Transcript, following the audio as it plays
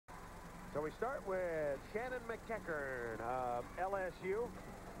So we start with Shanyn MacEachern of LSU.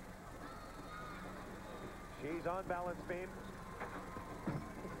 She's on balance beam.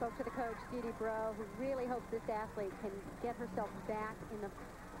 I spoke to the coach, Dee Bro, who really hopes this athlete can get herself back in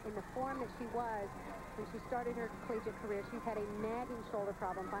the form that she was when she started her collegiate career. She's had a nagging shoulder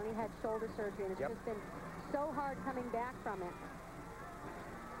problem, finally had shoulder surgery, and it's just been so hard coming back from it.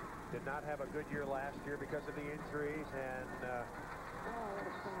 Did not have a good year last year because of the injuries, and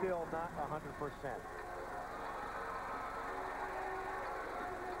still not 100%.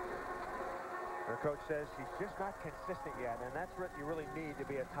 Her coach says she's just not consistent yet, and that's what you really need to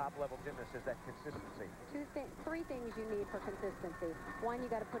be a top-level gymnast, is that consistency. Three things you need for consistency. One,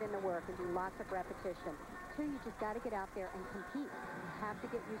 you got to put in the work and do lots of repetition. Two, you just got to get out there and compete. You have to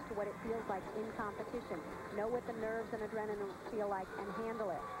get used to what it feels like in competition. Know what the nerves and adrenaline feel like and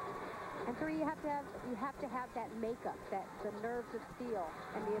handle it. And three, you have to have that makeup, the nerves of steel,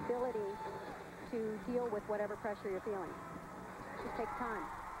 and the ability to deal with whatever pressure you're feeling. It just takes time.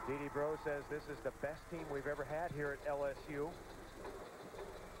 Dee Bro says this is the best team we've ever had here at LSU.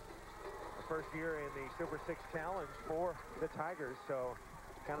 The first year in the Super 6 Challenge for the Tigers, so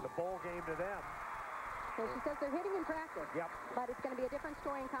kind of the bowl game to them. So she says they're hitting in practice. Yep. But it's going to be a different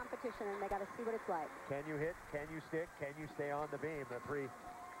story in competition, and they got to see what it's like. Can you hit? Can you stick? Can you stay on the beam? The three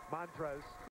mantras